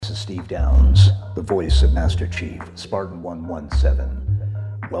is Steve Downs, the voice of Master Chief, Spartan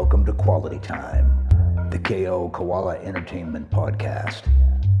 117. Welcome to Quality Time, the KO Koala Entertainment Podcast.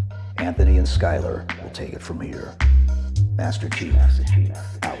 Anthony and Skylar will take it from here. Master Chief,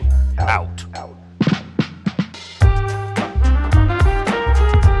 out.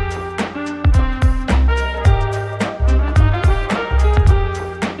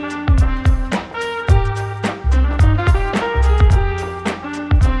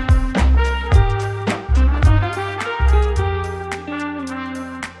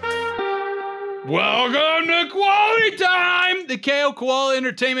 Welcome to Quality Time, the KO Koala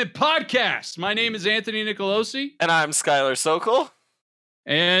Entertainment Podcast. My name is Anthony Nicolosi. And I'm Skylar Sokol.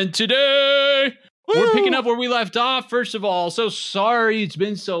 And today, we're picking up where we left off. First of all, so sorry it's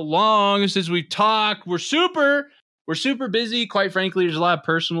been so long since we've talked. We're super busy. Quite frankly, there's a lot of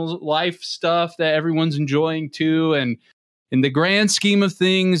personal life stuff that everyone's enjoying too. And in the grand scheme of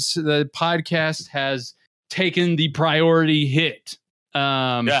things, the podcast has taken the priority hit.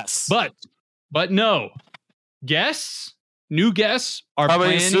 Yes. But no, new guests are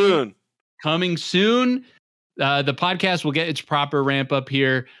coming soon. The podcast will get its proper ramp up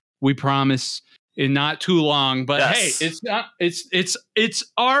here. We promise in not too long, but yes. Hey, it's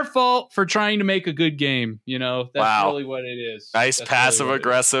our fault for trying to make a good game. You know, that's really what it is. Nice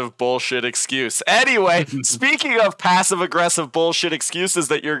passive-aggressive bullshit excuse. Anyway, speaking of passive-aggressive bullshit excuses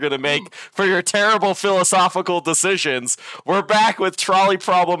that you're going to make for your terrible philosophical decisions, we're back with Trolley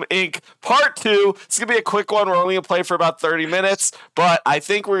Problem Inc. Part 2. It's going to be a quick one. We're only going to play for about 30 minutes, but I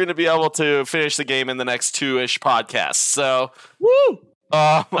think we're going to be able to finish the game in the next 2-ish podcasts. So, woo!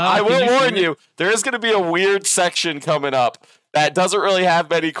 I will warn you, there is going to be a weird section coming up that doesn't really have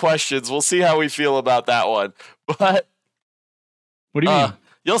many questions. We'll see how we feel about that one. But what do you mean?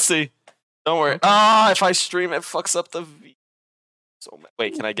 You'll see. Don't worry. If I stream, it fucks up the V. So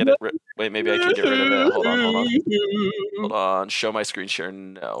wait, can I get it? Wait, maybe I can get rid of it. Hold on. Show my screen share.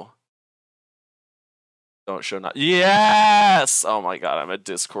 No. Don't show not. Yes. Oh my god, I'm a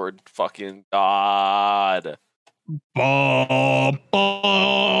Discord fucking god. All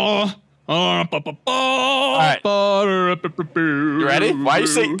right. You ready? Why are you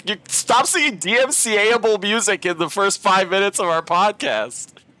saying stop singing DMCA-able music in the first 5 minutes of our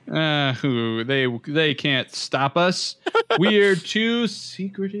podcast? They can't stop us. We're too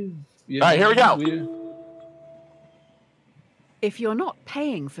secretive. All right, here we go. If you're not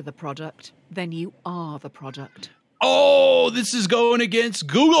paying for the product, then you are the product. Oh, this is going against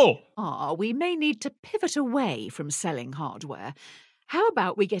Google. We may need to pivot away from selling hardware. How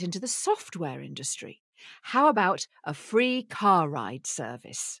about we get into the software industry? How about a free car ride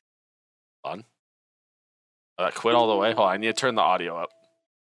service? Hold on. Quit all the way. Hold on, I need to turn the audio up.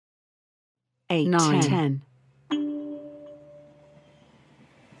 8, 9, 10.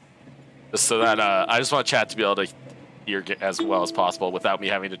 Just so that I just want chat to be able to hear as well as possible without me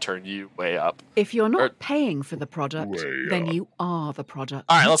having to turn you way up. If you're not paying for the product, then you are the product.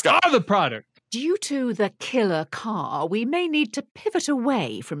 All right, let's go. You are the product. Due to the killer car, we may need to pivot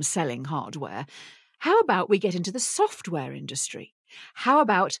away from selling hardware. How about we get into the software industry? How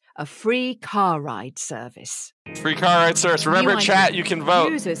about a free car ride service? Free car ride service. Remember, chat, you can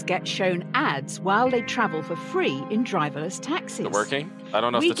vote. Users get shown ads while they travel for free in driverless taxis. Is it working? I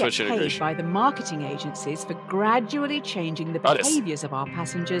don't know if the Twitch integration. We get paid by the marketing agencies for gradually changing the behaviors of our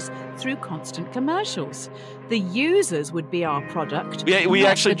passengers through constant commercials. The users would be our product. We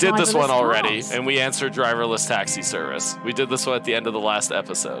actually did this one already, and we answered driverless taxi service. We did this one at the end of the last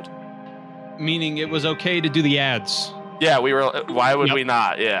episode. Meaning it was okay to do the ads. Yeah, we were. Why would we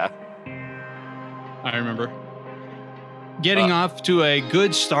not? Yeah. I remember. Getting off to a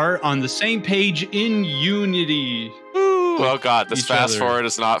good start on the same page in Unity. Ooh, well, God, this fast forward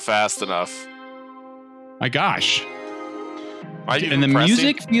is not fast enough. My gosh. And the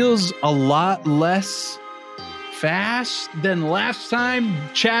music feels a lot less fast than last time.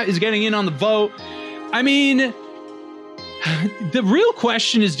 Chat is getting in on the vote. I mean, the real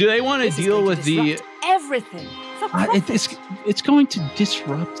question is, do they want to deal with the everything? It's going to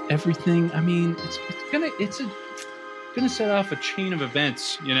disrupt everything. I mean, it's gonna set off a chain of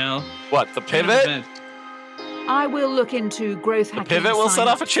events. You know what? The pivot. I will look into growth hacking. The pivot will set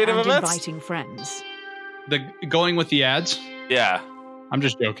off a chain of events. Inviting friends. Going with the ads. Yeah. I'm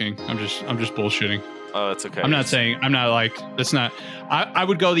just joking. I'm just bullshitting. Oh, it's okay. I'm not like that's not. I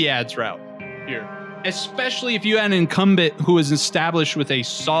would go the ads route here, especially if you had an incumbent who is established with a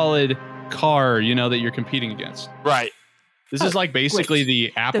solid car, you know, that you're competing against. Right. This is like basically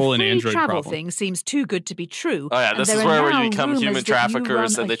the Apple and Android travel problem. Thing seems too good to be true. Oh yeah, this is where we become human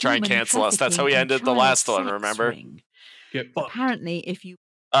traffickers and they try and cancel us. That's how we ended the last one, remember? Apparently, if you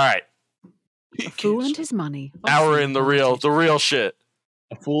All right. A fool and his money. Now we're in the real shit.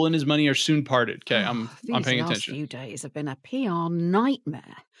 A fool and his money are soon parted. Okay, I'm paying These last attention. few days have been a PR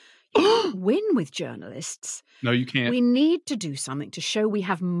nightmare. You can't win with journalists. No, you can't. We need to do something to show we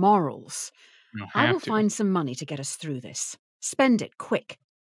have morals. You don't I have will to. find some money to get us through this. Spend it quick.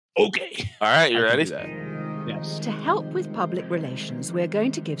 Okay. All right, you I can ready? do that. Yes. To help with public relations, we're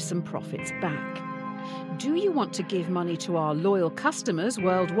going to give some profits back. Do you want to give money to our loyal customers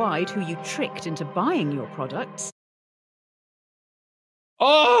worldwide who you tricked into buying your products?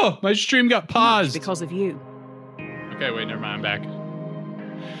 Oh, my stream got Much paused. because of you. Okay, wait, never mind. I'm back.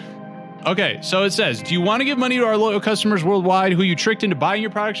 Okay, so it says, do you want to give money to our loyal customers worldwide who you tricked into buying your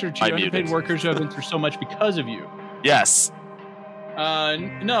products, or to I your underpaid muted. workers who have been through so much because of you? Yes.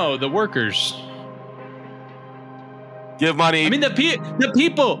 No, the workers. Give money. I mean, the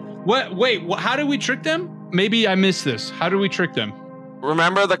people. What? Wait, how did we trick them? Maybe I missed this. How did we trick them?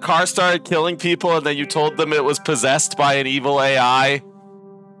 Remember the car started killing people and then you told them it was possessed by an evil AI?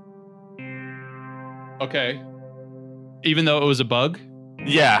 Okay. Even though it was a bug?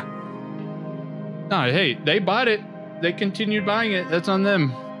 Yeah. No, hey, they bought it. They continued buying it. That's on them.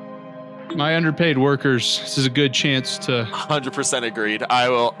 My underpaid workers. This is a good chance to. 100% agreed. I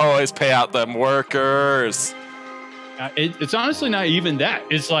will always pay out them workers. It's honestly not even that.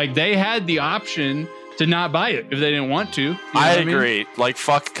 It's like they had the option to not buy it if they didn't want to. You know I what mean? agree. Like,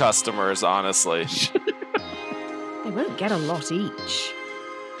 fuck customers, honestly. They won't get a lot each.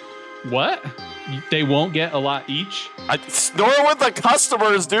 What? They won't get a lot each? Nor would the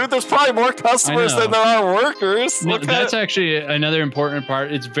customers, dude. There's probably more customers I know. than there are workers. No, Look that's at actually another important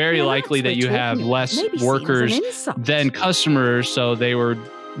part. It's very Perhaps likely that we're you have talking less maybe seen as an workers insult. than customers, so they were,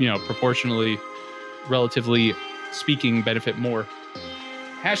 proportionally, relatively speaking, benefit more.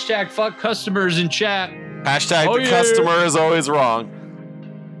 Hashtag fuck customers in chat. Hashtag Oh, the yeah. customer is always wrong.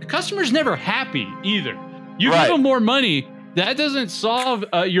 The customer's never happy either. You Right. give them more money, that doesn't solve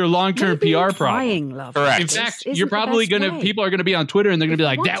your long-term Maybe PR problem. buying love Correct. In this fact, isn't you're the probably best gonna way. people are gonna be on Twitter and they're gonna be If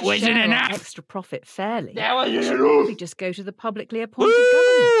like, we that want to wasn't share our enough. extra profit fairly. That wasn't we should enough. probably just go to the publicly appointed Woo!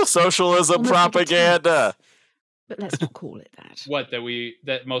 government. Socialism Almost like a propaganda. tax. But let's not call it that. What,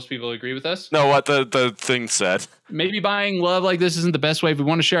 that most people agree with us? No, what the thing said. Maybe buying love like this isn't the best way. If we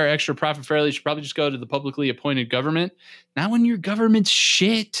want to share our extra profit fairly, you should probably just go to the publicly appointed government. Not when your government's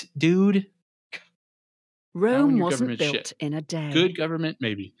shit, dude. Rome your wasn't government built shit. in a day. Good government,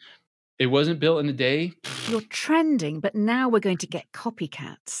 maybe. It wasn't built in a day. You're trending, but now we're going to get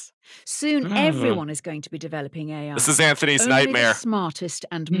copycats. Soon, Oh. everyone is going to be developing AI. This is Anthony's Only nightmare. The smartest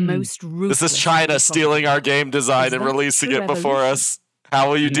and Hmm. most ruthless. This is China will be stealing our game design Is and that releasing the it before revolution? us. How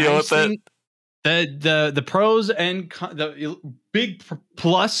will you deal with it? The pros and the big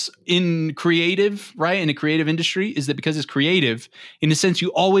plus in creative, right, in the creative industry is that because it's creative, in a sense, you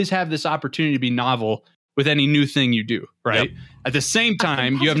always have this opportunity to be novel with any new thing you do, right? At the same A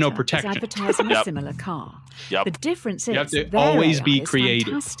time, you have no competitor is protection. advertising Yep. a similar car. Yep. The difference is You have to their always AI be is creative.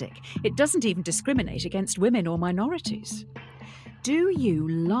 Fantastic. It doesn't even discriminate against women or minorities. Do you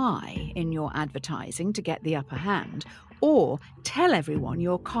lie in your advertising to get the upper hand, or tell everyone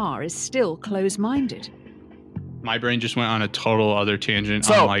your car is still close-minded? My brain just went on a total other tangent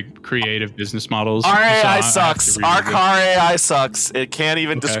So- on like creative business models. Our So I AI have to sucks. reread Our it. car AI sucks. It can't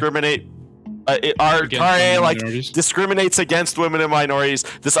even Okay. discriminate. Our Against car AI women like minorities? discriminates against women and minorities.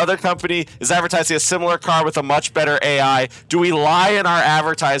 This other company is advertising a similar car with a much better AI. Do we lie in our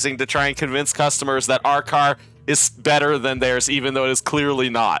advertising to try and convince customers that our car is better than theirs, even though it is clearly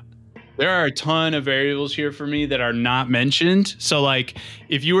not? There are a ton of variables here for me that are not mentioned. So, like,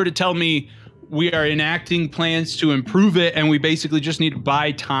 if you were to tell me we are enacting plans to improve it and we basically just need to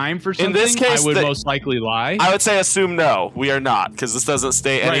buy time for something, this case, I would the- most likely lie. I would say assume no, we are not, because this doesn't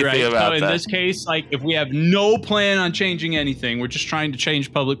state anything about So in that. this case, like, if we have no plan on changing anything, we're just trying to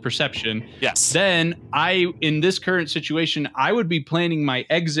change public perception, Yes. then in this current situation, I would be planning my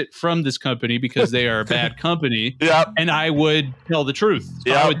exit from this company because they are a bad company. Yep. And I would tell the truth.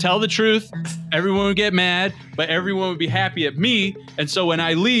 So Yep. I would tell the truth. Everyone would get mad, but everyone would be happy at me. And so when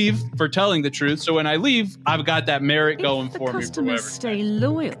I leave for telling the truth, I've got that merit going If the for me for customers whatever. stay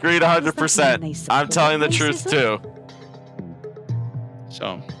loyal, Agreed does that 100%. mean they I'm support telling the truth racism? too.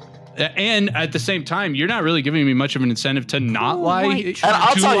 So, and at the same time, you're not really giving me much of an incentive to not Poor lie. white And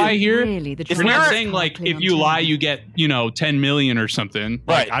I'll to tell you- lie here. Really, the If We're we not were- saying like if you lie, you get 10 million or something.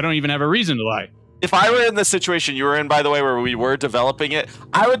 Like, Right. I don't even have a reason to lie. If I were in the situation you were in, by the way, where we were developing it,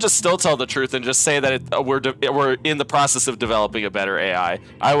 I would just still tell the truth and just say that we're in the process of developing a better AI.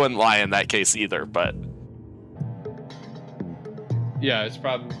 I wouldn't lie in that case either, but Yeah, it's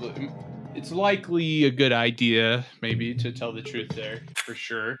probably it's likely a good idea, maybe, to tell the truth there, for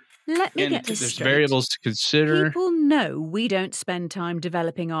sure. Let me And get this there's straight. variables to consider. People know we don't spend time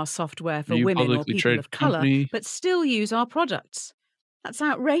developing our software for Are you women or publicly people traded of colour, company? but still use our products. That's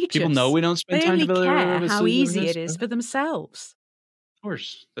outrageous. People know we don't spend They time only developing care how easy this. it is for themselves. Of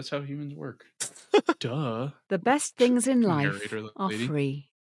course, that's how humans work. Duh. The best things in life Narrator are lady. free.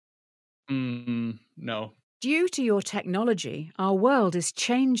 No. Due to your technology, our world is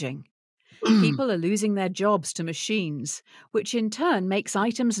changing. People are losing their jobs to machines, which in turn makes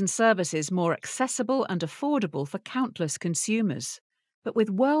items and services more accessible and affordable for countless consumers. But with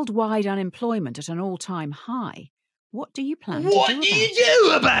worldwide unemployment at an all-time high, what do you plan to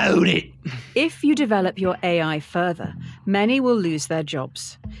do about it? If you develop your AI further, many will lose their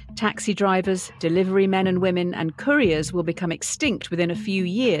jobs. Taxi drivers, delivery men and women, and couriers will become extinct within a few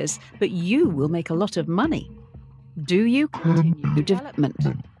years, but you will make a lot of money. Do you continue development?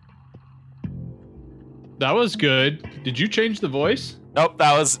 That was good. Did you change the voice? Nope,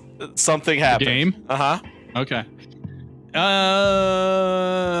 that was something happened. Game? Uh-huh. Okay.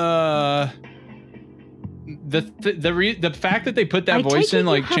 The fact that they put that voice in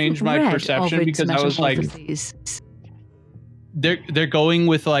like changed my perception, because I was like, they're going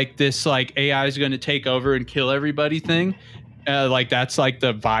with like this like AI is going to take over and kill everybody thing. Like that's like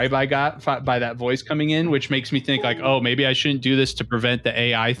the vibe I got by that voice coming in, which makes me think like, oh, maybe I shouldn't do this to prevent the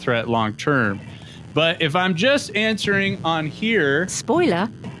AI threat long term. But if I'm just answering on here, spoiler,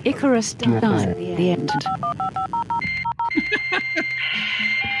 Icarus died at the end.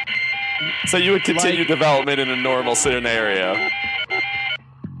 So you would continue development in a normal scenario.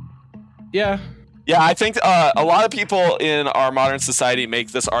 Yeah. Yeah, I think a lot of people in our modern society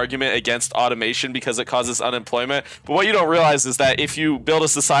make this argument against automation because it causes unemployment. But what you don't realize is that if you build a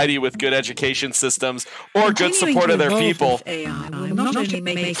society with good education systems or good support of their people, AI will not only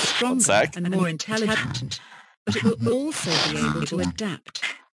make us stronger and more intelligent, but it will also be able to adapt.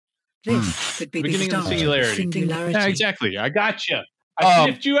 This could be the beginning of start the of singularity. Yeah, exactly. I got you. I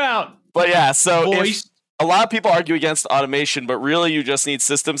sniffed you out. But yeah, so Voice. a lot of people argue against automation, but really you just need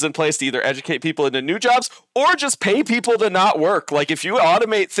systems in place to either educate people into new jobs or just pay people to not work. Like if you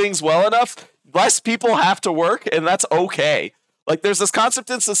automate things well enough, less people have to work, and that's okay. Like there's this concept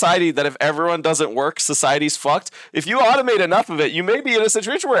in society that if everyone doesn't work, society's fucked. If you automate enough of it, you may be in a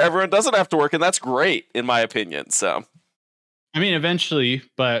situation where everyone doesn't have to work, and that's great in my opinion. So I mean, eventually,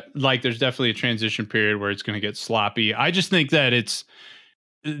 but like there's definitely a transition period where it's going to get sloppy. I just think that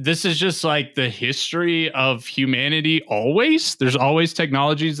this is just like the history of humanity always. There's always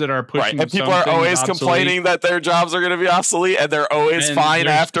technologies that are pushing. Right, and people are always complaining that their jobs are going to be obsolete, and they're always fine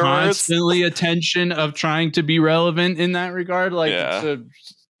afterwards. Constantly a tension of trying to be relevant in that regard. Like Yeah.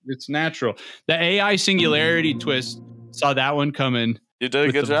 it's natural. The AI singularity twist, saw that one coming. You did a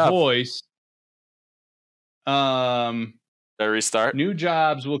with good the job. voice. Did I restart? New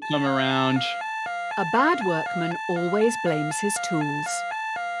jobs will come around. A bad workman always blames his tools.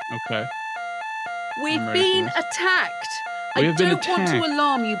 Okay. We've I'm ready for been this. attacked. We I have been don't want to attacked.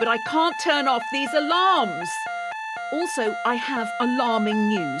 alarm you, but I can't turn off these alarms. Also, I have alarming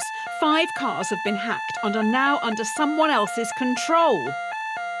news. 5 cars have been hacked and are now under someone else's control.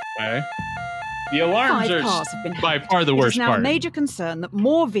 Okay. The alarms 5 are cars have been by hacked. far the It worst is now part. a major concern that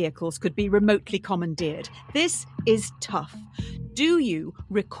more vehicles could be remotely commandeered. This is tough. Do you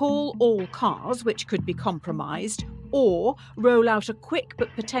recall all cars which could be compromised, or roll out a quick but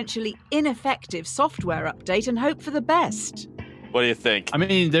potentially ineffective software update and hope for the best? What do you think? I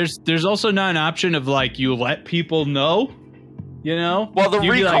mean, there's also not an option of like you let people know, you know? Well, the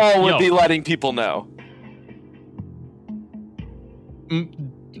You'd be recall like, would "Yo, be letting people know.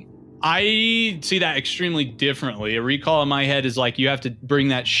 I see that extremely differently. A recall in my head is like you have to bring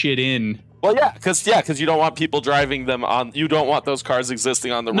that shit in. Well, yeah, because you don't want people driving them on. You don't want those cars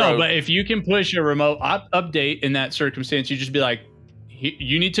existing on the No, road. but if you can push a remote update in that circumstance, you just be like,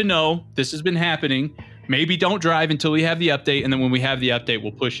 you need to know this has been happening. Maybe don't drive until we have the update, and then when we have the update,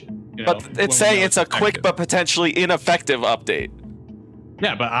 we'll push it. You know, But when it's we saying know it's a quick effective. but potentially ineffective update.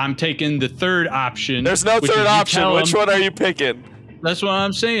 Yeah, but I'm taking the third option. There's no which is third you option. tell Which them- one are you picking? That's what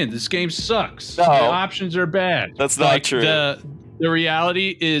I'm saying. This game sucks. No. The options are bad. That's not true. The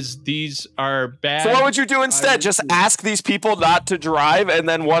reality is these are bad. So what would you do instead? Just would- ask these people not to drive, and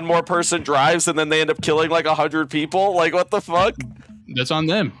then one more person drives, and then they end up killing like 100 people? Like, what the fuck? That's on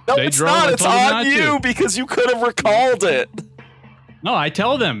them. No, they it's drove. not. I It's told them on not you to. because you could have recalled it. No, I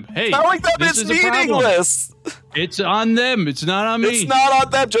tell them, hey, Telling them this it's is a problem. meaningless. It's on them. It's not on me. It's not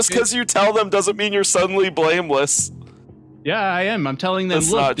on them. Just because you tell them doesn't mean you're suddenly blameless. Yeah, I am. I'm telling them,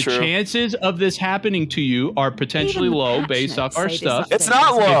 That's look, not the true. chances of this happening to you are potentially Even the low patch based notes off our say this stuff. update It's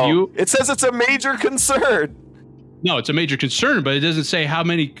not is- low. It says it's a major concern. No, it's a major concern, but it doesn't say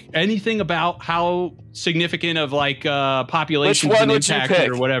anything about how significant of like population Which one and would you impact pick?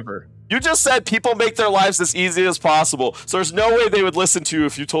 or whatever. You just said people make their lives as easy as possible, so there's no way they would listen to you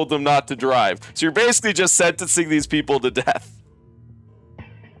if you told them not to drive. So you're basically just sentencing these people to death.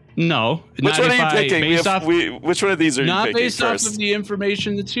 No, Which not one are if you I- picking? based off- Which one of these are you not picking based off first? of the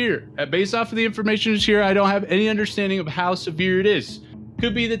information that's here. Based off of the information that's here, I don't have any understanding of how severe it is.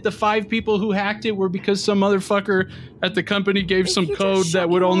 Could be that the 5 people who hacked it were because some motherfucker at the company gave If some you just code shut that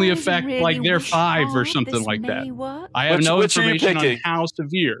would your only eyes and affect really like their wish 5 or hard, something this like that. may work. I have no Which are you information on picking? how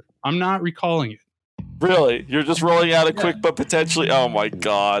severe. I'm not recalling it. Really? You're just rolling out a quick but potentially... Oh my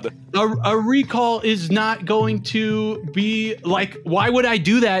god. A recall is not going to be like, why would I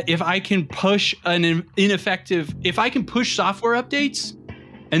do that if I can push an ineffective, if I can push software updates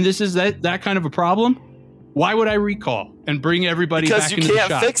and this is that kind of a problem, why would I recall and bring everybody Because back you into the can't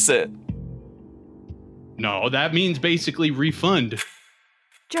shop? fix it. No, that means basically refund.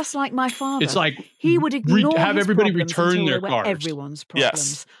 Just like my father. It's like He would ignore have his everybody problems return until their they were cars. everyone's Yes.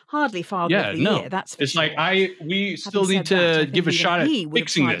 problems. Hardly father Yeah, of the no. year, that's for It's sure. like we still Having need said that, I to think give a even shot at he would have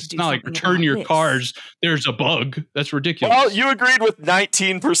fixing tried this. to It's do not like something return about your this. cars. There's a bug. That's ridiculous. Well, you agreed with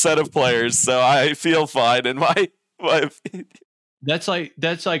 19% of players, so I feel fine in my That's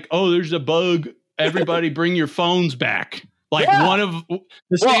like, oh, there's a bug. Everybody bring your phones back. Like Yeah. one of the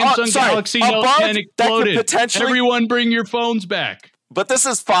Well, Samsung sorry, Galaxy a Note bug 10 that could exploded. potentially- Everyone bring your phones back. But this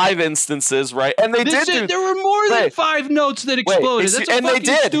is 5 instances, right? And they This did is- do... there were more than Wait. 5 notes that Wait, exploded. That's a and they fucking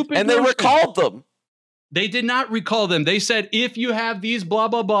did, stupid and they notion. recalled them. They did not recall them. They said, if you have these blah,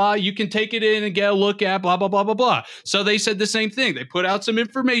 blah, blah, you can take it in and get a look at blah, blah, blah, blah, blah. So they said the same thing. They put out some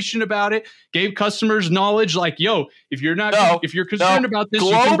information about it, gave customers knowledge like, yo, if you're concerned about this, you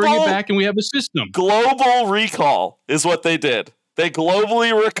can bring it Global- back and we have a system. Global recall is what they did. They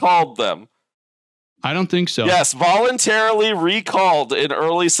globally recalled them. I don't think so. Yes, voluntarily recalled in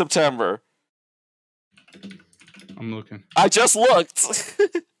early September. I'm looking. I just looked.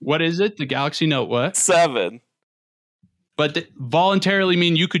 What is it? The Galaxy Note what? 7. But voluntarily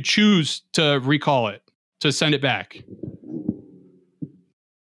mean you could choose to recall it, to send it back.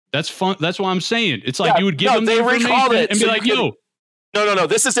 That's fun. That's what I'm saying. It's like Yeah, you would give no, them the they recalled information it, and be so like, you yo, No.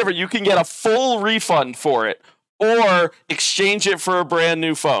 This is different. You can get a full refund for it or exchange it for a brand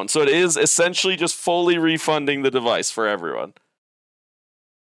new phone. So it is essentially just fully refunding the device for everyone.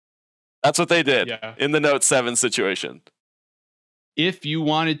 That's what they did Yeah. in the Note 7 situation. if you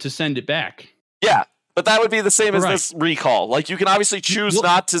wanted to send it back. Yeah, but that would be the same as Right. this recall. Like, you can obviously choose Well-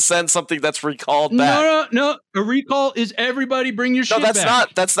 not to send something that's recalled back. No. A recall is everybody bring your No, shit that's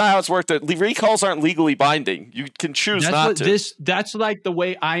back. not how it's worked. The recalls aren't legally binding. You can choose That's not what to. that's like the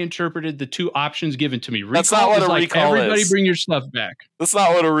way I interpreted the 2 options given to me. Recall That's not what is a like recall everybody is. bring your stuff back. That's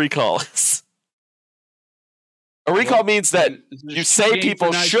not what a recall is. A recall Well, means that there's you say shame people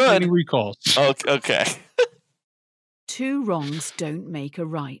for not should- submitting recalls. okay. 2 wrongs don't make a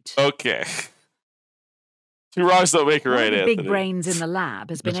right. Okay. 2 wrongs don't make a One right, of the Anthony. big brains in the lab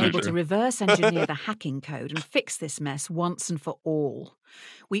has been That's not able to true. reverse engineer the hacking code and fix this mess once and for all.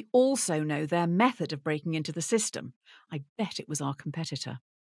 We also know their method of breaking into the system. I bet it was our competitor.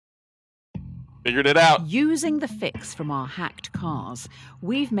 Figured it out. Using the fix from our hacked cars,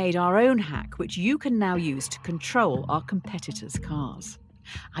 we've made our own hack which you can now use to control our competitors' cars.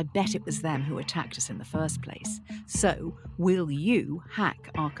 I bet it was them who attacked us in the first place. So, will you hack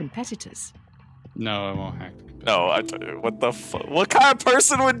our competitors? No, I won't hack. No, what the fuck? What kind of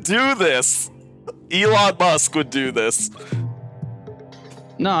person would do this? Elon Musk would do this.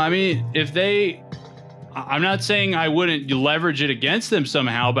 No, I mean, if they... I'm not saying I wouldn't leverage it against them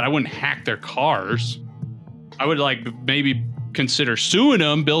somehow, but I wouldn't hack their cars. I would, like, maybe consider suing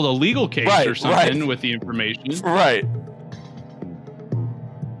them, build a legal case Right, or something right. with the information. Right.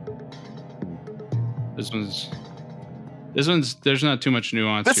 This one's, there's not too much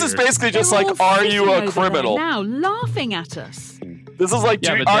nuance This here. is basically just They're like, all are you freaking a over criminal? there now, laughing at us. This is like,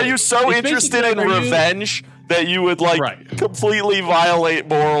 Yeah, but are they- you so it's interested in basically like, are you- revenge that you would, like, Right. completely violate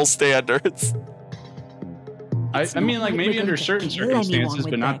moral standards? I It's mean, not like, we're maybe going under to certain kill anyone circumstances,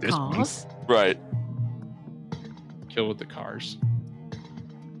 with but not their this one. cars. Right. Kill with the cars.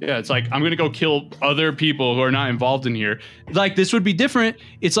 Yeah, it's like, I'm going to go kill other people who are not involved in here. Like, this would be different.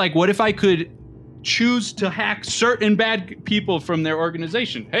 It's like, what if I could choose to hack certain bad people from their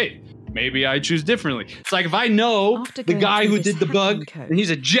organization? Hey, maybe I choose differently. It's like if I know After the going guy through who this did the bug hacking code, and he's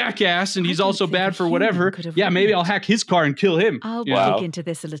a jackass and I he's don't also think bad a for human whatever, could have yeah, maybe won I'll it. hack his car and kill him. I'll Wow. dig into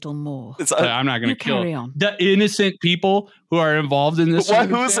this a little more. It's, But I'm not going You to kill carry on. the innocent people who are involved in this. who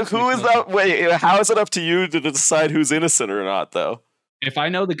is circumstance. that? Wait, how is it up to you to decide who's innocent or not, though? If I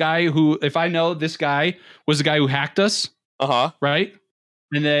know this guy was the guy who hacked us, right?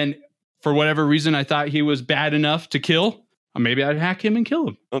 And then for whatever reason, I thought he was bad enough to kill. Maybe I'd hack him and kill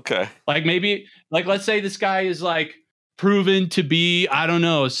him. Okay. Like maybe, like let's say this guy is like proven to be, I don't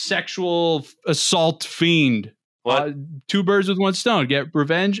know, a sexual assault fiend. What? 2 birds with 1 stone. Get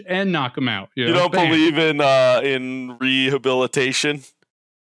revenge and knock him out. You don't Bam. believe in rehabilitation?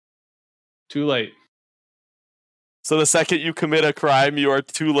 Too late. So the second you commit a crime, you are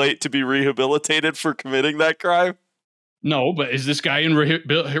too late to be rehabilitated for committing that crime? No, but is this guy in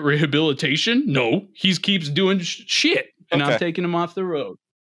rehabilitation? No, he keeps doing shit, and Okay. I'm taking him off the road.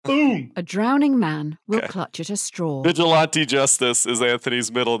 Boom. A drowning man will Okay. clutch at a straw. Vigilante Justice is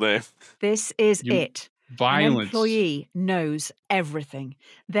Anthony's middle name. This is You- it. An Violence. employee knows everything.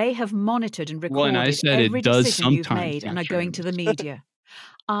 They have monitored and Well, recorded and I said it every does decision you've sometimes, made and are Mr. going to the media.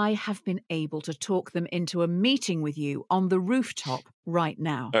 I have been able to talk them into a meeting with you on the rooftop right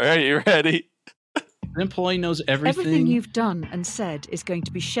now. All right, you ready? An employee knows everything. Everything you've done and said is going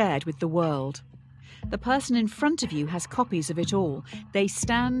to be shared with the world. The person in front of you has copies of it all. They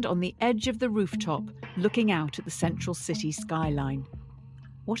stand on the edge of the rooftop, looking out at the central city skyline.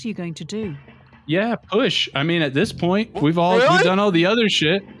 What are you going to do? Yeah, push. I mean, at this point, we've Really? done all the other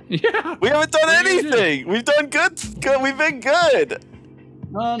shit. Yeah. We haven't done What are you gonna do? anything. We've done good. We've been good.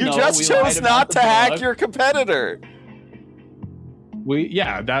 You No, just we chose lied about not the to hack bug. your competitor.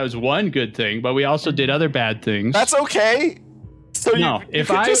 Yeah, that was one good thing, but we also did other bad things. That's okay. So no. you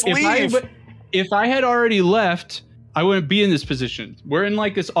could just leave. If I had already left, I wouldn't be in this position. We're in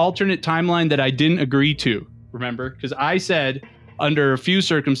like this alternate timeline that I didn't agree to. Remember, because I said under a few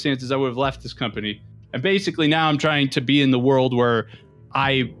circumstances I would have left this company, and basically now I'm trying to be in the world where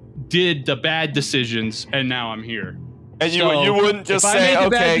I did the bad decisions, and now I'm here. And you So, wouldn't just if I say, made the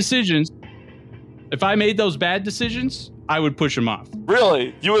bad okay, decisions, if I made those bad decisions, I would push them off.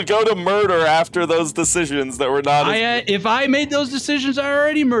 really? You would go to murder after those decisions that were not as... If I made those decisions, I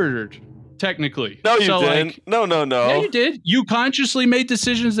already murdered, technically. No, you So, didn't. like, No. yeah, you did. You consciously made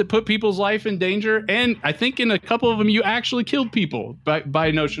decisions that put people's life in danger, and I think in a couple of them, you actually killed people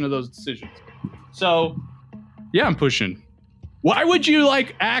by notion of those decisions. So, yeah, I'm pushing. Why would you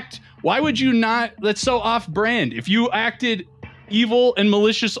act? Why would you not? That's so off-brand. If you acted evil and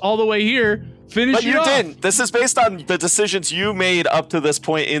malicious all the way here, finish But it you off. didn't. This is based on the decisions you made up to this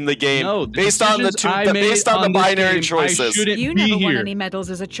point in the game. No, based on the decisions I made based on the this binary game, choices. I shouldn't You be never won here. any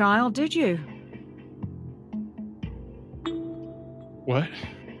medals as a child, did you? What?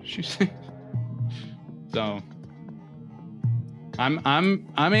 She said. So I'm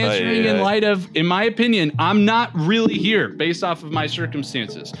answering in light of, in my opinion, I'm not really here based off of my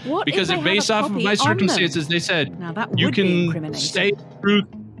circumstances. What Because if if they based have a off of copy my on them? circumstances, they said Now that you would be can incriminating. say the truth,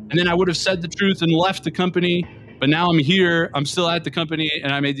 and then I would have said the truth and left the company. But now I'm here. I'm still at the company,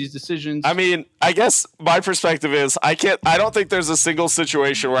 and I made these decisions. I mean, I guess my perspective is I don't think there's a single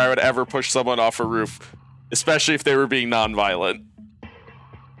situation where I would ever push someone off a roof, especially if they were being nonviolent.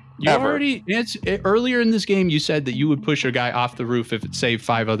 you ever. already earlier in this game, you said that you would push a guy off the roof if it saved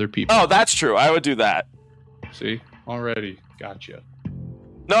 5 other people. Oh, that's true. I would do that. See, already gotcha.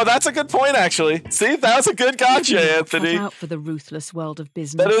 No, that's a good point, actually. See, that was a good gotcha, Maybe you're not Anthony. cut out for the ruthless world of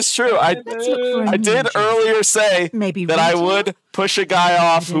business. That is true. Let's look for a I new did job. earlier say Maybe that I retail? would push a guy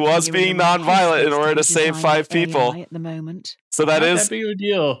off I who don't was think you're being in the right nonviolent in headspace order to to save design 5 people. AI at the moment. So that Not is that big of a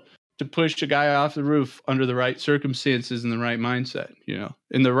deal to push a guy off the roof under the right circumstances and the right mindset. You know,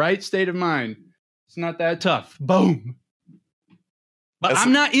 in the right state of mind, it's not that tough. Boom. But That's-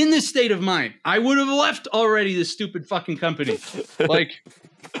 I'm not in this state of mind. I would have left already. This stupid fucking company. Like,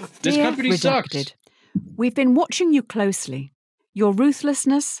 this Dear company sucks. Redacted, we've been watching you closely. Your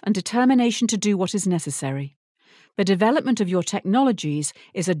ruthlessness and determination to do what is necessary. The development of your technologies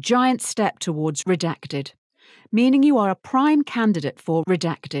is a giant step towards Redacted, meaning you are a prime candidate for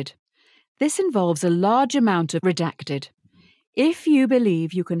Redacted. This involves a large amount of Redacted. If you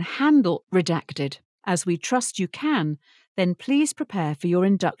believe you can handle Redacted, as we trust you can, then please prepare for your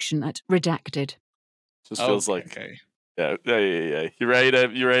induction at Redacted. just feels like okay. yeah. You ready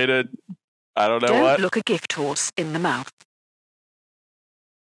to I don't know Don't what. look a gift horse in the mouth.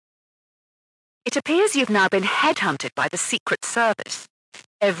 It appears you've now been headhunted by the Secret Service.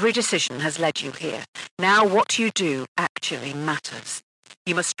 Every decision has led you here. Now what you do actually matters.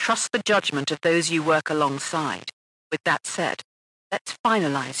 You must trust the judgment of those you work alongside. With that said, Let's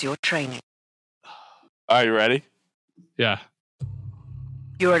finalize your training. Are you ready? Yeah.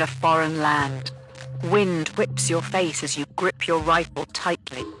 You're in a foreign land. Wind whips your face as you grip your rifle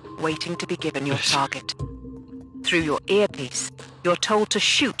tightly, waiting to be given your target. Through your earpiece, you're told to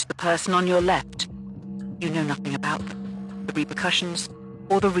shoot the person on your left. You know nothing about them, the repercussions,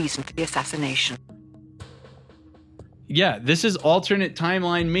 or the reason for the assassination. Yeah, this is alternate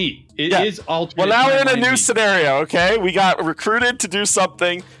timeline me. It is alternate. Well, now we're in a timeline new me. scenario, okay? We got recruited to do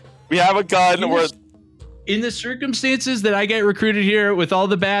something. We have a gun. In the circumstances that I get recruited here with all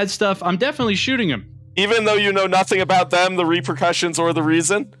the bad stuff, I'm definitely shooting him. Even though you know nothing about them, the repercussions, or the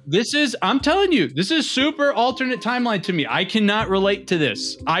reason? I'm telling you, this is super alternate timeline to me. I cannot relate to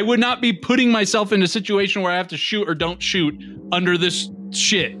this. I would not be putting myself in a situation where I have to shoot or don't shoot under this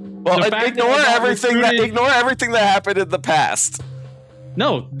shit. Well, ignore everything that happened in the past.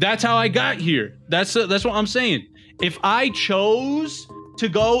 No, that's how I got here. That's what I'm saying. If I chose to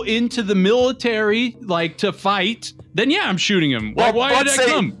go into the military, like to fight, then yeah, I'm shooting him. Why did I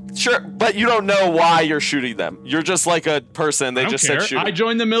come? Sure, but you don't know why you're shooting them. You're just like a person. They just said shoot. I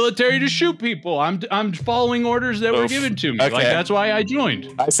joined the military to shoot people. I'm following orders that were given to me. Okay. Like that's why I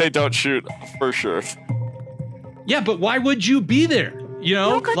joined. I say don't shoot for sure. Yeah, but why would you be there? You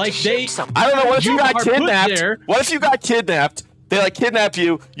know, like I don't know. What if you got kidnapped? What if you got kidnapped? They like kidnap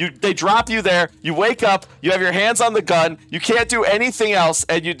you. They drop you there. You wake up. You have your hands on the gun. You can't do anything else,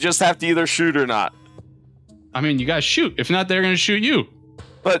 and you just have to either shoot or not. I mean, you gotta shoot. If not, they're gonna shoot you.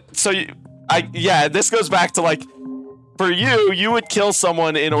 But this goes back to like, for you would kill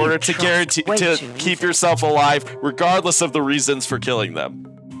someone in order to guarantee to keep yourself alive, regardless of the reasons for killing them.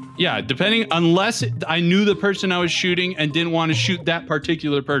 Yeah, unless I knew the person I was shooting and didn't want to shoot that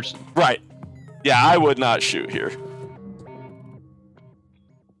particular person. Right. Yeah, I would not shoot here.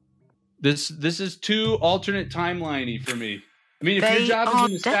 This is too alternate timeline-y for me. I mean, if your job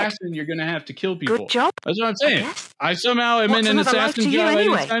is an assassin, you're going to have to kill people. Good job. That's what I'm saying. I somehow am in an assassin job I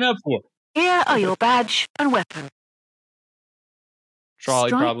didn't sign up for. Here are your badge and weapon. Trolley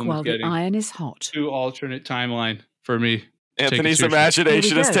Strike problem while is getting the iron is hot. too alternate timeline for me. Anthony's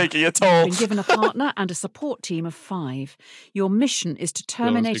imagination is taking a toll. You've been given a partner and a support team of 5. Your mission is to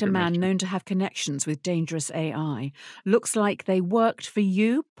terminate a man known to have connections with dangerous AI. Looks like they worked for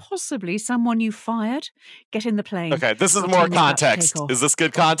you, possibly someone you fired. Get in the plane. Okay, this is more context. Is this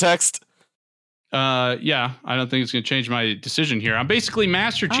good context? Yeah, I don't think it's going to change my decision here. I'm basically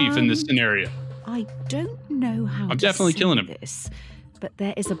Master Chief in this scenario. I don't know how I'm definitely killing him. This, but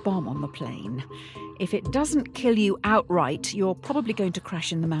there is a bomb on the plane. If it doesn't kill you outright, you're probably going to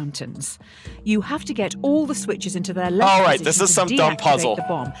crash in the mountains. You have to get all the switches into their left all right, this is some dumb puzzle. The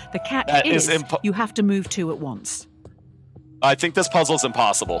bomb. The catch is you have to move 2 at once. I think this puzzle's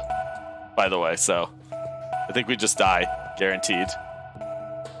impossible, by the way, so I think we just die, guaranteed.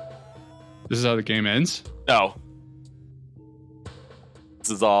 This is how the game ends? No.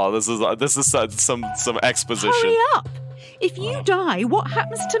 This is some exposition. Hurry up! If you die, what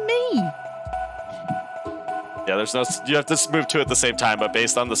happens to me? Yeah, you have to move 2 at the same time, but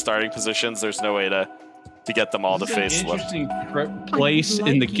based on the starting positions, there's no way to get them all to face left. Interesting place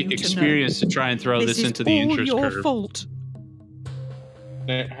in the experience to try and throw this into the interest curve. This is all your fault.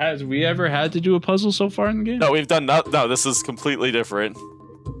 Has we ever had to do a puzzle so far in the game? No, we've done no, this is completely different.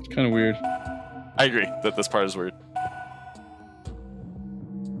 It's kind of weird. I agree that this part is weird.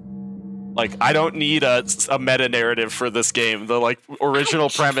 Like, I don't need a meta narrative for this game. The original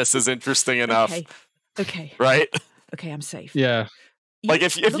premise is interesting enough. Okay. Right? Okay, I'm safe. Yeah. Like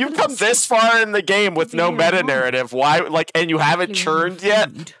if you've come this far in the game with no meta narrative, why and you haven't churned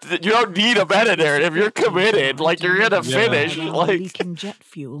yet, you don't need a meta narrative. You're committed. Like you're gonna finish. Leaking jet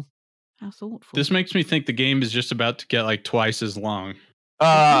fuel. How thoughtful. This makes me think the game is just about to get twice as long.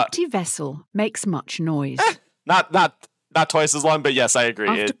 An empty vessel makes much noise. Not twice as long, but yes, I agree.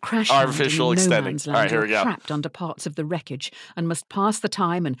 After crash artificial extending. Land, all right, here we go. Trapped under parts of the wreckage and must pass the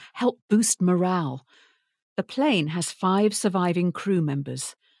time and help boost morale. The plane has 5 surviving crew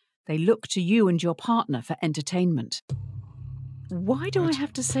members. They look to you and your partner for entertainment. Why do I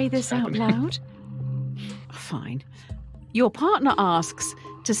have to say this out loud? Fine. Your partner asks,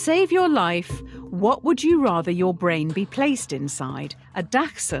 to save your life, what would you rather your brain be placed inside, a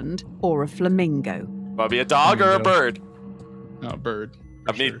dachshund or a flamingo? Probably a dog or a bird? No, bird.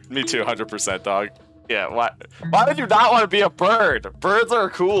 Me too, 100% dog. Yeah, why would you not want to be a bird? Birds are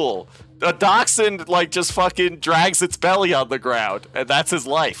cool. A dachshund just fucking drags its belly on the ground, and that's his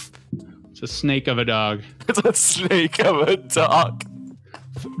life. It's a snake of a dog. It's a snake of a dog.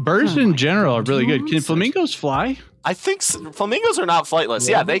 Birds in general are really good. Can flamingos fly? I think flamingos are not flightless.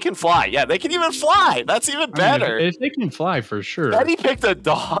 Yeah, they can fly. Yeah, they can even fly. That's even better. I mean, if they can fly, for sure. Betty picked a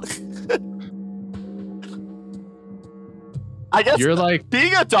dog. I guess you're like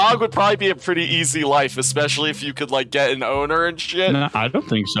being a dog would probably be a pretty easy life, especially if you could like get an owner and shit. No, I don't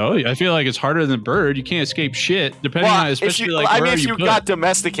think so. I feel like it's harder than a bird. You can't escape shit, depending on especially if you got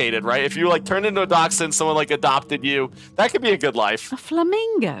domesticated, right? If you like turned into a dachshund, someone like adopted you, that could be a good life. A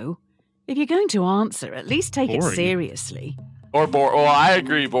flamingo? If you're going to answer, at least take it seriously. Or boring. Well, I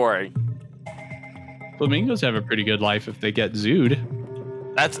agree, boring. Flamingos have a pretty good life if they get zooed.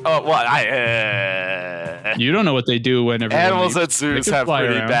 That's you don't know what they do whenever animals at zoos have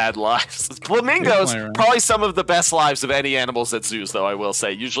pretty bad lives. Flamingos probably some of the best lives of any animals at zoos, though I will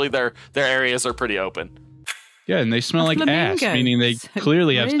say. Usually their areas are pretty open. Yeah, and they smell like ass, meaning they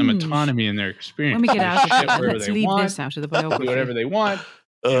clearly have some autonomy in their experience. When we get out of it, let's leave this out of the biography. Do whatever they want.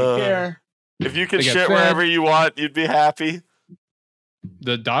 Don't care. If you could shit wherever you want, you'd be happy.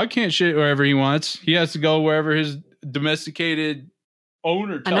 The dog can't shit wherever he wants. He has to go wherever his domesticated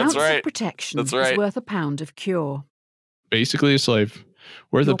owner tells him. An ounce of protection is worth a pound of cure. Basically a slave.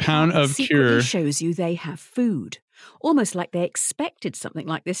 Worth a pound of cure. Shows you they have food. Almost like they expected something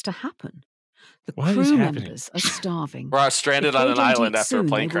like this to happen. The crew members are starving. We're stranded on an island after a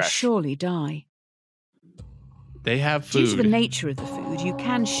plane crash. They will surely die. They have food. Due to the nature of the food, you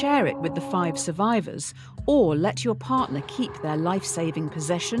can share it with the 5 survivors, or let your partner keep their life-saving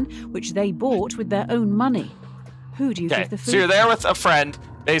possession, which they bought with their own money. Who do you give the food? So you're there with a friend,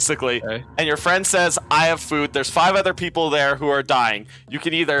 basically, and your friend says, I have food. There's 5 other people there who are dying. You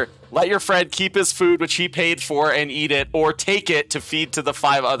can either let your friend keep his food, which he paid for, and eat it, or take it to feed to the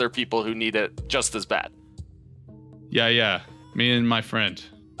 5 other people who need it just as bad. Yeah. Me and my friend.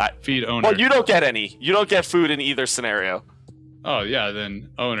 Feed owner. Well, you don't get any. You don't get food in either scenario. Oh, yeah,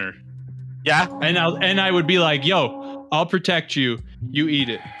 then owner. Yeah? And I would be like, yo, I'll protect you. You eat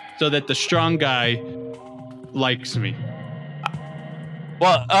it. So that the strong guy likes me.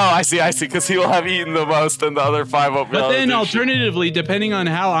 Well, I see, because he will have eaten the most and the other 5 won't be able to do shit. But then alternatively, depending on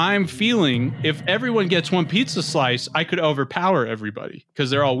how I'm feeling, if everyone gets 1 pizza slice, I could overpower everybody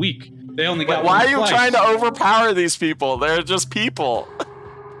because they're all weak. They only got Why one are you slice. trying to overpower these people? They're just people.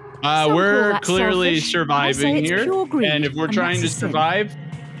 We're clearly surviving here, and if we're trying to survive,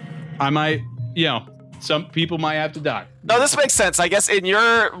 I might, some people might have to die. No, this makes sense. I guess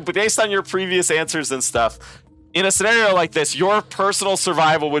based on your previous answers and stuff, in a scenario like this, your personal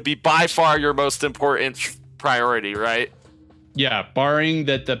survival would be by far your most important priority, right? Yeah, barring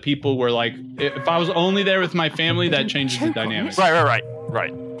that the people were like, if I was only there with my family, that changes the dynamic.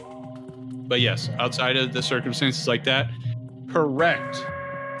 Right. But yes, outside of the circumstances like that, correct.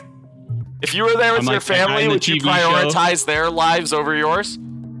 If you were there with your family, would you prioritize their lives over yours?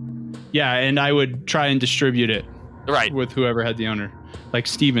 Yeah, and I would try and distribute it. Right. With whoever had the owner. Like,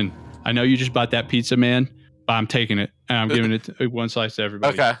 Steven, I know you just bought that pizza, man, but I'm taking it, and I'm giving it 1 slice to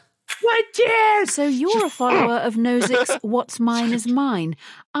everybody. Okay. So you're a follower of Nozick's What's Mine is Mine.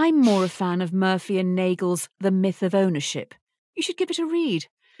 I'm more a fan of Murphy and Nagel's The Myth of Ownership. You should give it a read.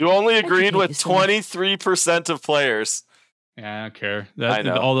 You only agreed with 23% of players. Yeah, I don't care. I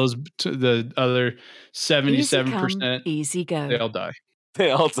know. All those, the other 77%, easy go. They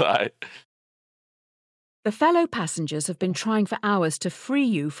all die. The fellow passengers have been trying for hours to free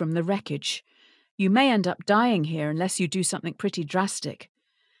you from the wreckage. You may end up dying here unless you do something pretty drastic.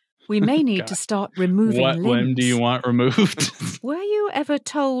 We may need to start removing limbs. What limb do you want removed? Were you ever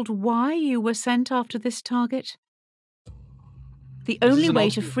told why you were sent after this target? The only way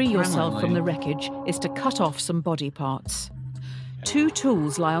to free yourself from the wreckage is to cut off some body parts. 2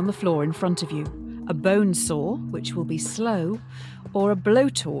 tools lie on the floor in front of you. A bone saw, which will be slow, or a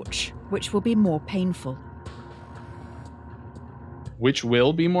blowtorch, which will be more painful. Which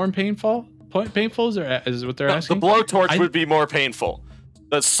will be more painful? Painful is what they're asking? The blowtorch would be more painful.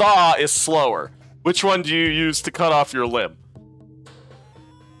 The saw is slower. Which one do you use to cut off your limb?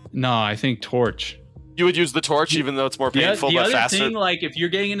 No, I think torch. You would use the torch even though it's more painful but faster? The other thing, like, if you're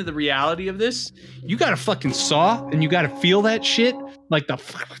getting into the reality of this, you got to fucking saw and you got to feel that shit. Like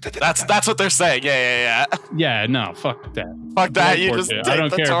That's what they're saying. Yeah. Yeah, no, fuck that. Fuck that. You just take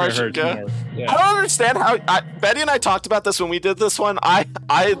the torch and go. Yeah. I don't understand how... Betty and I talked about this when we did this one. I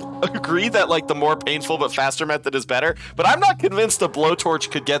agree that, like, the more painful but faster method is better, but I'm not convinced a blowtorch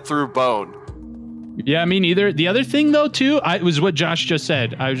could get through bone. Yeah, me neither. The other thing, though, too, was what Josh just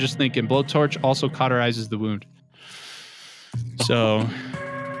said. I was just thinking blowtorch also cauterizes the wound. So,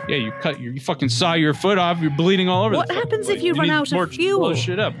 yeah, you fucking saw your foot off. You're bleeding all over. What happens if you run out of fuel? Blow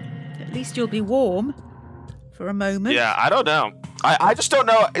shit up. At least you'll be warm for a moment. Yeah, I don't know. I just don't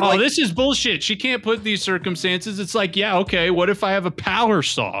know. Oh, this is bullshit. She can't put these circumstances. It's like, yeah, okay, what if I have a power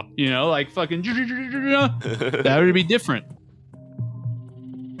saw? You know, like fucking that would be different.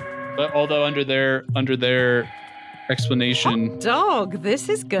 But although under their explanation, Hot dog, this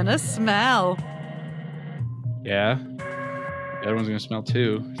is gonna smell. yeah, the other one's gonna smell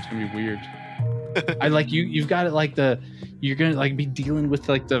too. It's gonna be weird. I like you've got it like you're gonna like be dealing with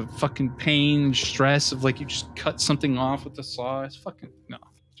like the fucking pain, stress of like you just cut something off with the saw. It's fucking no,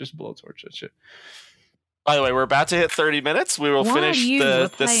 just blowtorch that shit. By the way, we're about to hit 30 minutes. We will finish the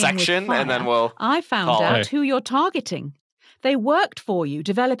section and then we'll. I found out who you're targeting. They worked for you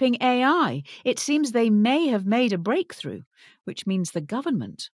developing AI. It seems they may have made a breakthrough, which means the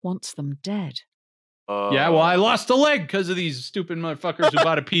government wants them dead. Yeah, well, I lost a leg because of these stupid motherfuckers who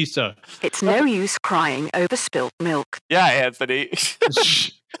bought a pizza. It's no use crying over spilt milk. Yeah, Anthony.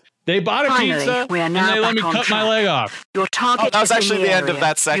 They bought a pizza and they let me cut my leg off. Your target that was actually the end of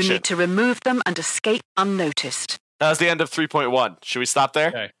that section. You need to remove them and escape unnoticed. That was the end of 3.1. Should we stop there?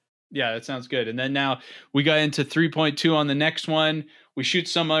 Okay. Yeah, that sounds good. And then now we got into 3.2 on the next one. We shoot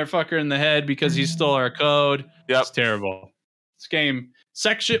some motherfucker in the head because he stole our code. Yep. It's terrible. This game.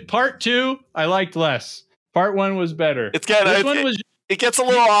 Section part 2, I liked less. Part 1 was better. It gets a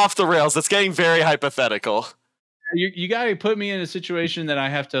little off the rails. It's getting very hypothetical. You got to put me in a situation that I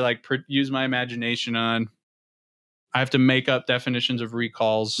have to like use my imagination on. I have to make up definitions of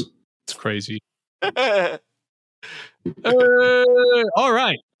recalls. It's crazy. All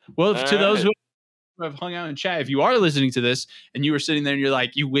right. Well, to those who have hung out in chat, if you are listening to this and you were sitting there and you're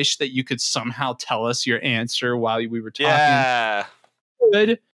like, you wish that you could somehow tell us your answer while we were talking. Yeah.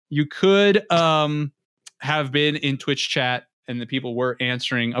 You could have been in Twitch chat and the people were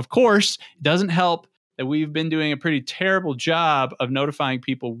answering. Of course, it doesn't help that we've been doing a pretty terrible job of notifying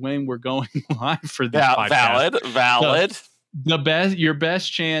people when we're going live for this podcast. Valid. So your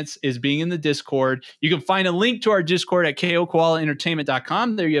best chance is being in the Discord. You can find a link to our Discord at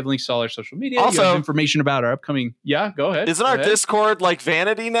kokoalaentertainment.com. There you have links to all our social media. Also, you have information about our upcoming. Yeah, go ahead. Isn't our Discord like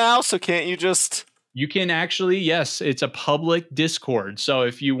vanity now? So can't you just... You can actually, yes, it's a public Discord. So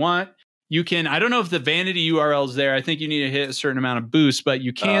if you want, you can, I don't know if the vanity URL is there. I think you need to hit a certain amount of boost, but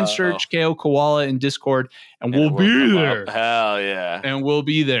you can search KO Koala in Discord and we'll be there. Hell yeah. And we'll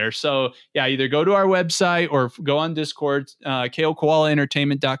be there. So yeah, either go to our website or go on Discord,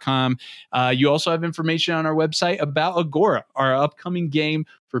 kokoalaentertainment.com. You also have information on our website about Agora, our upcoming game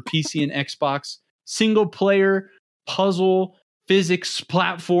for PC and Xbox, single player puzzle physics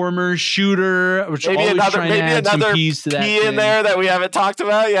platformer shooter, which maybe another key in there that we haven't talked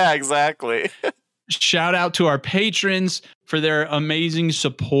about. Yeah, exactly. Shout out to our patrons for their amazing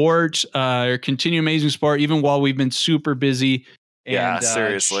support, continue amazing support, even while we've been super busy and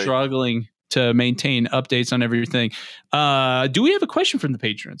seriously struggling to maintain updates on everything. Do we have a question from the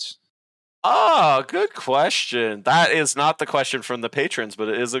patrons? Oh, good question. That is not the question from the patrons, but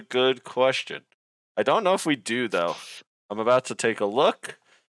it is a good question. I don't know if we do though. I'm about to take a look.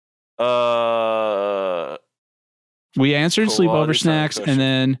 We answered sleepover snacks, and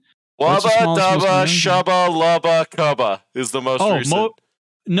then Wubba Dubba Shubba Lubba Cubba is the most recent.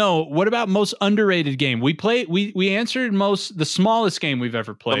 No, what about most underrated game? We answered the smallest game we've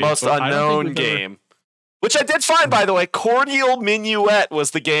ever played. The most unknown game. Which I did find, by the way. Cordial Minuet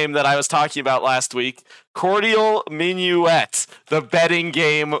was the game that I was talking about last week. Cordial Minuet, the betting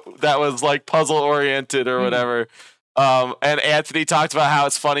game that was like puzzle oriented or whatever. And Anthony talked about how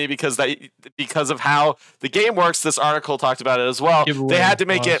it's funny because of how the game works. This article talked about it as well. They had to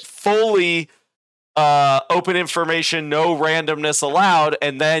make it fully open information, no randomness allowed,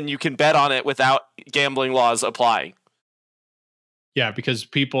 and then you can bet on it without gambling laws applying. Yeah, because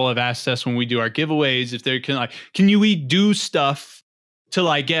people have asked us when we do our giveaways if they can you do stuff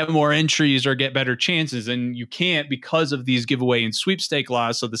to get more entries or get better chances, and you can't because of these giveaway and sweepstake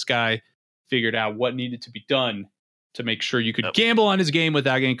laws. So this guy figured out what needed to be done to make sure you could gamble on his game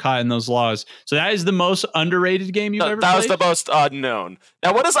without getting caught in those laws. So that is the most underrated game you've ever played? That was the most unknown.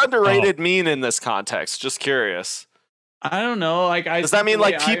 Now, what does underrated mean in this context? Just curious. I don't know. Does that mean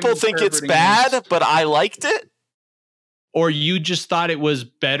people think it's bad, but I liked it? Or you just thought it was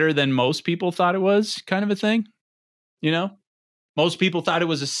better than most people thought it was, kind of a thing? You know? Most people thought it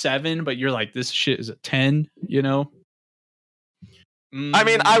was a 7, but you're like, this shit is a 10, you know? I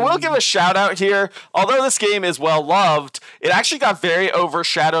mean, I will give a shout out here. Although this game is well loved, it actually got very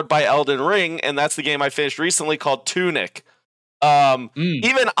overshadowed by Elden Ring, and that's the game I finished recently called Tunic.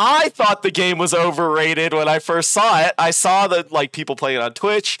 Even I thought the game was overrated when I first saw it. I saw that like people playing it on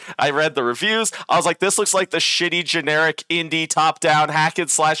Twitch. I read the reviews. I was like, this looks like the shitty generic indie top-down hack and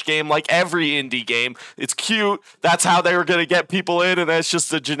slash game like every indie game. It's cute. That's how they were going to get people in, and it's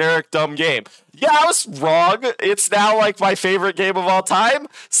just a generic dumb game. Yeah, I was wrong. It's now like my favorite game of all time.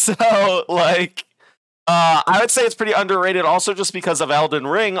 So like, I would say it's pretty underrated also just because of Elden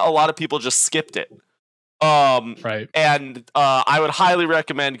Ring. A lot of people just skipped it. Right. And I would highly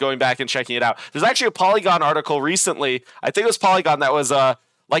recommend going back and checking it out. There's actually a Polygon article recently. I think it was Polygon that was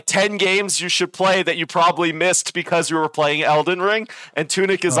like 10 games you should play that you probably missed because you were playing Elden Ring. And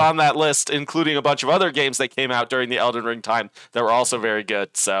Tunic is on that list, including a bunch of other games that came out during the Elden Ring time that were also very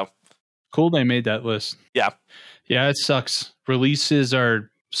good. So cool they made that list. Yeah. Yeah, it sucks. Release windows are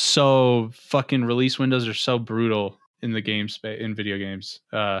so brutal in the game space, in video games.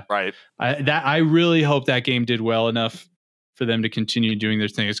 Right. I really hope that game did well enough for them to continue doing their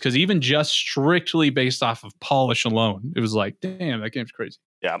things, because even just strictly based off of polish alone, it was like, damn, that game's crazy.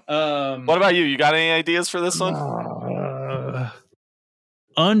 Yeah. What about you? You got any ideas for this one?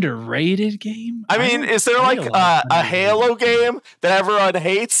 Underrated game? I mean, is there like a Halo game that everyone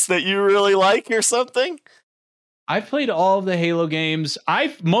hates that you really like or something? I've played all of the Halo games.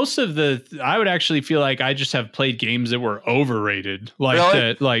 I would actually feel like I just have played games that were overrated, like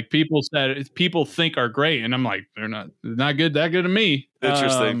really? that, like people think are great, and I'm like, they're not good, that good to me.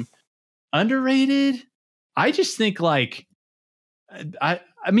 Interesting. Underrated. I just think like, I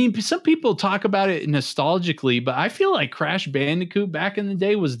mean, some people talk about it nostalgically, but I feel like Crash Bandicoot back in the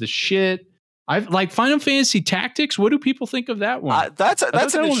day was the shit. I've like Final Fantasy Tactics. What do people think of that one? That's an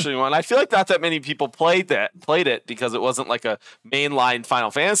interesting one. I feel like not that many people played it because it wasn't like a mainline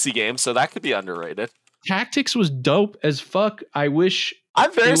Final Fantasy game, so that could be underrated. Tactics was dope as fuck. I'm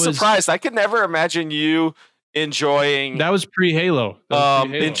very surprised. I could never imagine you enjoying. That was pre-Halo.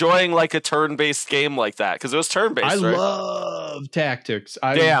 Enjoying like a turn-based game like that, because it was turn-based. I love Tactics.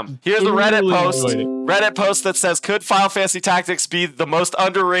 Damn. Here's a Reddit post that says, "Could Final Fantasy Tactics be the most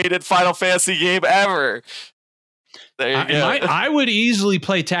underrated Final Fantasy game ever?" There you go. I would easily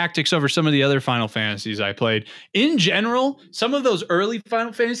play Tactics over some of the other Final Fantasies I played. In general, some of those early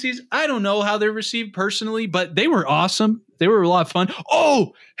Final Fantasies, I don't know how they're received personally, but they were awesome. They were a lot of fun.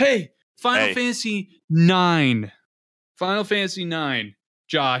 Oh, hey, Final Fantasy 9. Final Fantasy 9.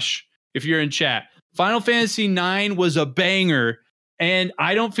 Josh, if you're in chat. Final Fantasy 9 was a banger, and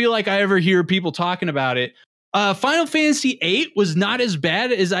I don't feel like I ever hear people talking about it. Final Fantasy 8 was not as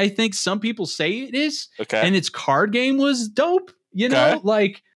bad as I think some people say it is. Okay. And its card game was dope. You know,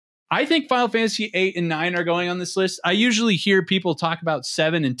 like I think Final Fantasy 8 and 9 are going on this list. I usually hear people talk about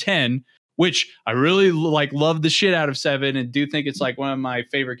 7 and 10, which I really love the shit out of 7 and do think it's like one of my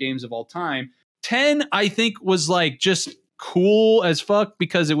favorite games of all time. 10, I think, was like just cool as fuck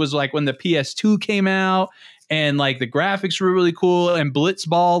because it was like when the PS2 came out and like the graphics were really cool, and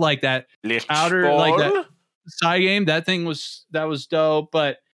Blitzball, like that like that side game, that was dope.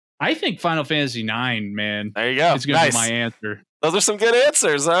 But I think Final Fantasy 9, man. There you go. It's gonna be my answer. Those are some good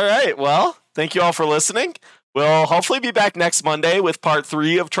answers. All right. Well, thank you all for listening. We'll hopefully be back next Monday with part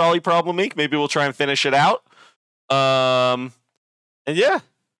 3 of Trolley Problem Week. Maybe we'll try and finish it out. And yeah.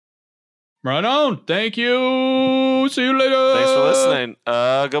 Right on. Thank you. See you later. Thanks for listening.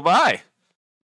 Goodbye.